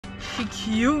She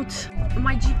cute.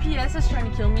 My GPS is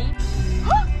trying to kill me.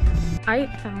 I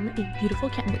found a beautiful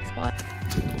camping spot.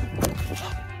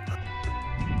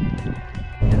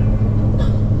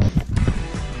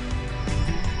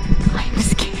 I'm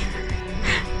scared.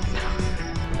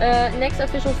 Next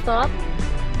official stop,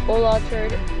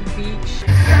 Orchard Beach.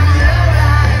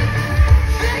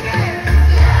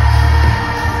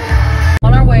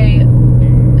 On our way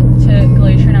to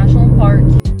Glacier National Park.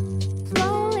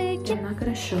 I'm not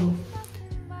gonna show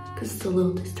because it's a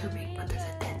little disturbing, but there's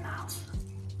a dead mouse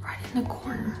right in the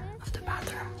corner of the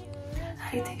bathroom.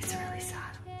 I think it's really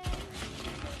sad.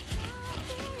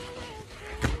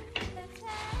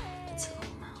 It's a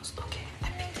little mouse. Okay, I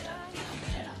picked it up and I'll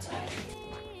put it outside.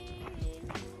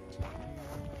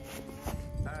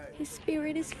 His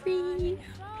spirit is free.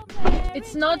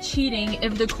 It's not cheating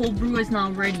if the cold brew is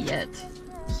not ready yet.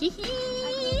 Hee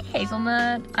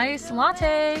hazelnut iced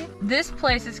latte. This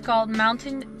place is called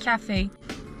Mountain Cafe.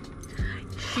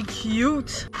 She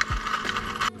cute.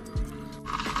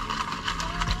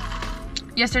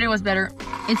 Yesterday was better.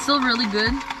 It's still really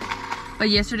good, but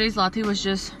yesterday's latte was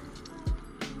just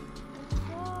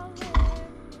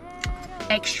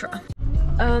extra.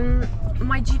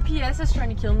 My GPS is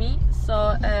trying to kill me,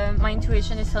 so my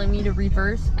intuition is telling me to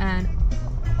reverse and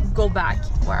go back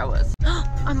where I was.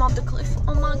 I'm off the cliff.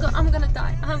 Oh my god, I'm gonna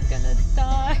die. I'm gonna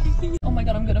die. Oh my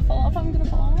god, I'm gonna fall off. I'm gonna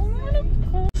fall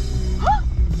off.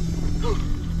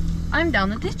 I'm down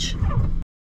the ditch.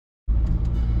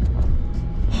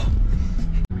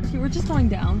 Okay, we're just going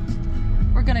down.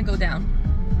 We're gonna go down.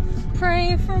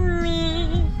 Pray for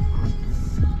me.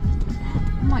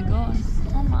 Oh my god.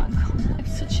 Oh my god. I'm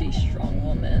such a strong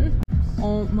woman.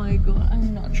 Oh my god.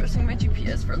 I'm not trusting my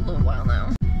GPS for a little while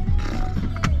now.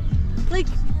 Like,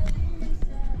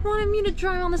 wanted me to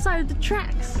drive on the side of the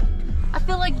tracks. I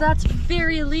feel like that's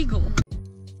very illegal.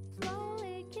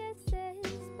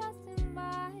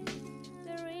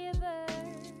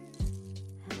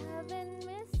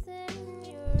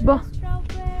 But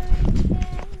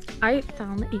I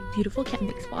found a beautiful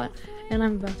camping spot and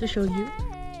I'm about to show you.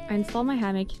 I installed my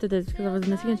hammock to this because I was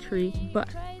missing a tree, but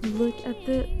look at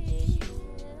the...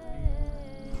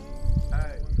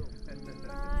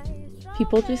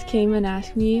 People just came and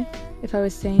asked me if I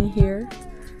was staying here.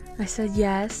 I said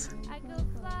yes.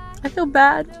 I feel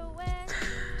bad,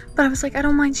 but I was like, I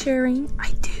don't mind sharing.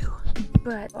 I do,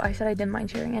 but I said I didn't mind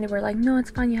sharing, and they were like, no,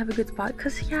 it's fine, you have a good spot.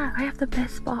 Because yeah, I have the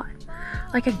best spot.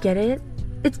 Like, I get it,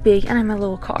 it's big and I'm a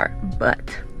little car,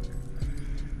 but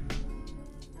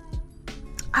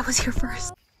I was here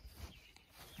first.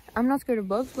 I'm not scared of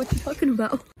bugs. What you talking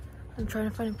about? I'm trying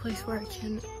to find a place where I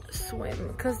can swim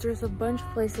because there's a bunch of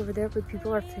places over there where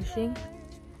people are fishing.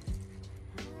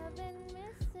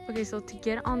 Okay, so to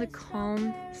get on the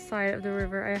calm side of the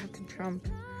river, I have to jump.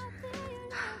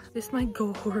 This might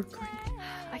go horribly.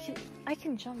 I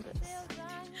can jump this.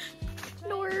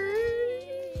 No.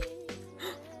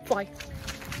 Fly.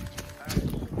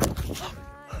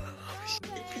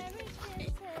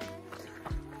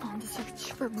 On the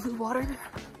search for blue water.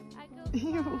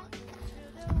 Ew.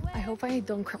 I hope I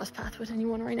don't cross paths with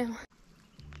anyone right now.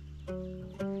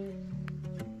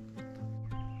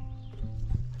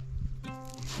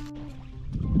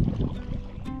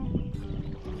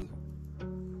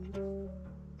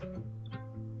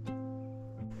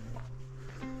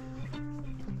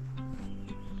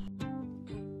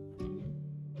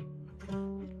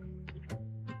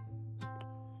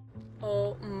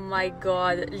 Oh my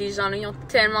god, les gens là, ils ont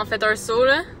tellement fait un saut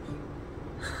là.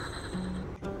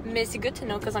 Mais c'est good to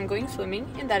know because I'm going swimming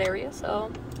in that area, so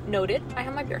noted. I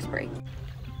have my bear spray.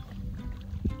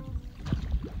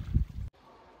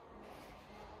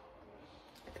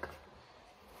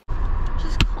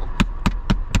 Just calm.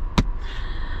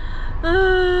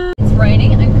 It's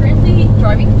raining. I'm currently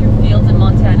driving through fields in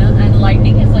Montana and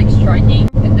lightning is like striking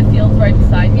in the fields right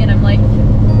beside me and I'm like,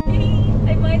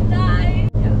 I might die.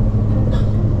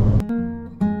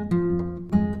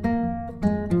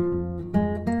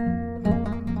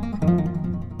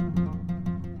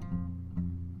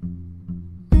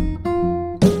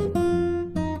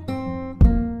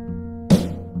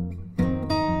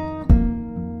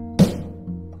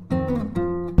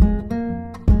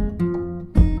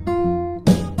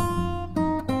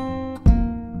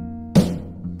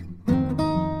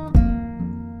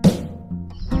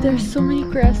 There's so many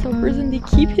grasshoppers and they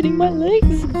keep hitting my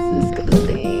legs. It's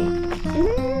disgusting.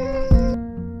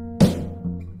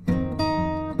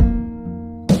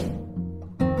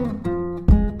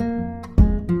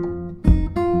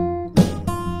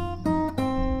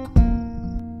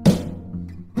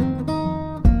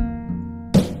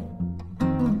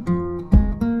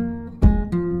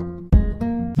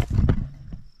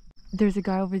 there's a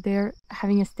guy over there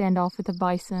having a standoff with a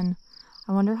bison.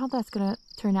 I wonder how that's gonna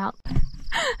turn out. The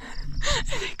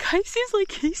guy seems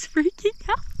like he's freaking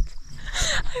out.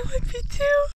 I would be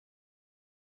too.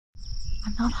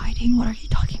 I'm not hiding. What are you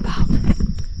talking about?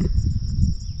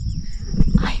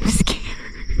 I'm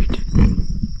scared.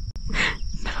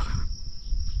 No.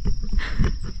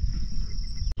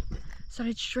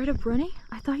 Started straight up running.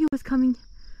 I thought he was coming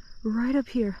right up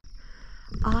here.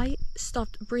 I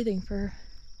stopped breathing for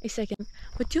a second.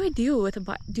 What do I do with a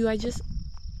bite? Do I just...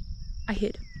 I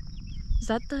hid. Is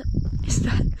that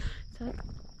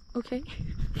okay?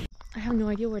 I have no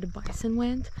idea where the bison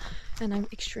went, and I'm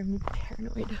extremely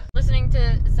paranoid. Listening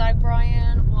to Zach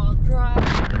Bryan while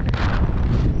driving.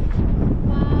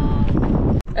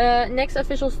 Wow. Next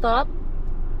official stop,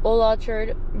 Old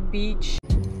Orchard Beach.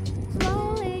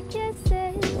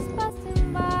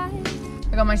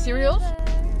 I got my cereals,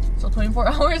 so 24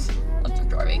 hours left of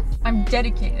driving. I'm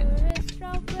dedicated.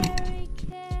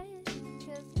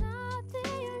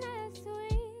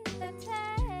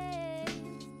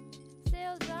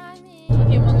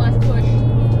 Okay, one last push.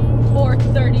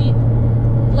 4:30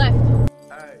 left.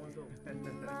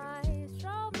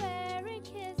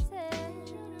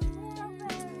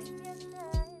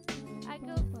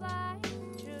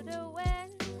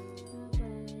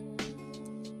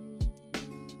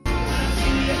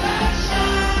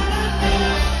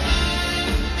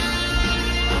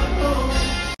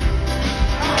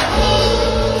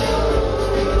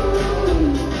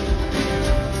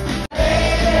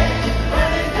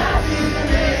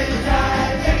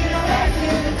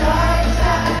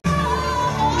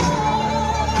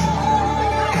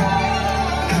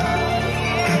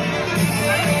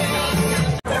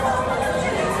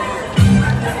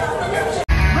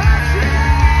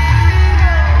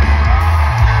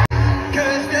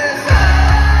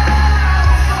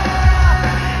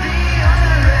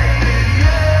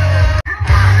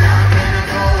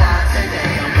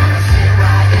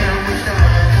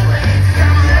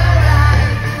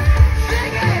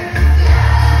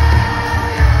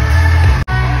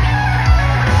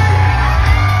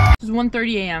 It's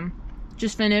 1:30 a.m.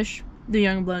 Just finished the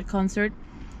Youngblood concert.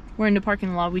 We're in the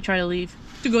parking lot. We try to leave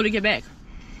to go to Quebec.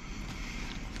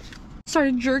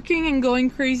 Started jerking and going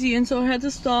crazy, and so I had to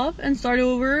stop and start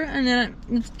over, and then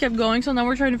it kept going. So now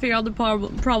we're trying to figure out the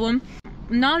problem.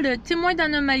 Now the témoin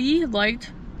d'anomalie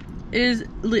light is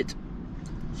lit,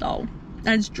 so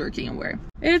that's jerking away.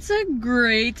 It's a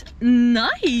great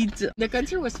night. The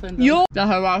concert was fun though. Yo, that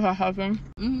happened.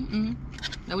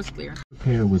 That was clear.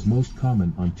 Repair was most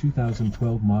common on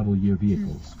 2012 model year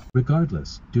vehicles.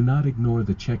 Regardless, do not ignore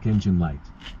the check engine light.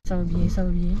 Ça va bien, ça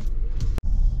va bien.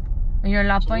 Il y a un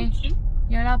lapin. Il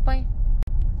y a un lapin.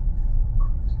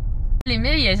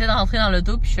 L'Émile, il essaie de rentrer dans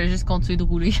l'auto, puis je fais juste continuer de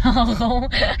rouler en rond.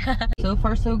 So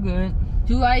far, so good.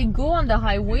 Do I go on the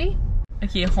highway?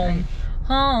 Okay, home.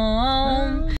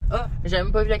 Home. Oh, j'ai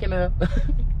même pas vu la caméra.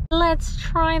 Let's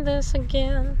try this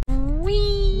again.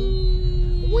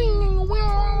 Wee. Wee.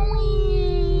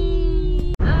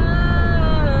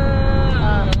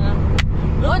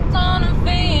 What's on a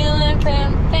feeling,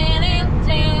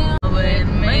 with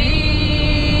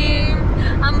me?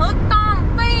 I'm hooked on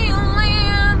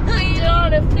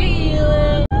a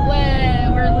feeling,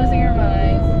 When we're losing our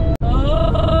minds.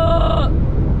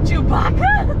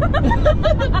 Chewbacca?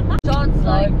 Shots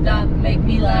like that make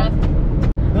me laugh.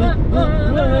 They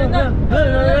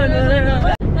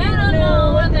don't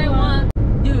know what they want.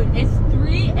 Dude, it's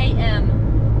 3 a.m.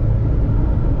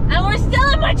 and we're still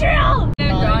in Montreal!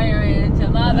 Dryer into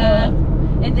my bath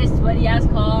in this sweaty ass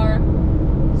car.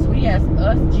 Sweet ass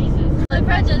us, Jesus. The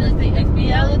prejudice, the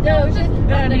expialidocious.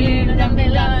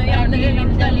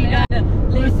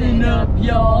 Listen up,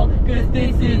 y'all, cause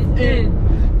this is it.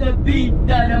 The beat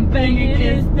that I'm banging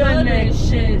is the next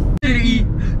shit.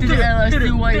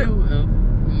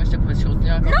 Moi, j'étais pas sûre de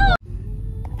dire encore.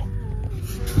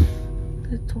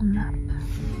 Little nap.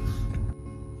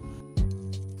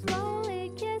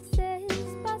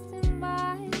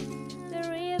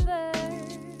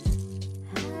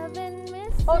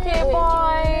 Okay,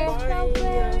 bye.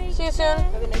 See you soon.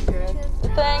 Have a nice trip.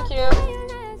 Thank you.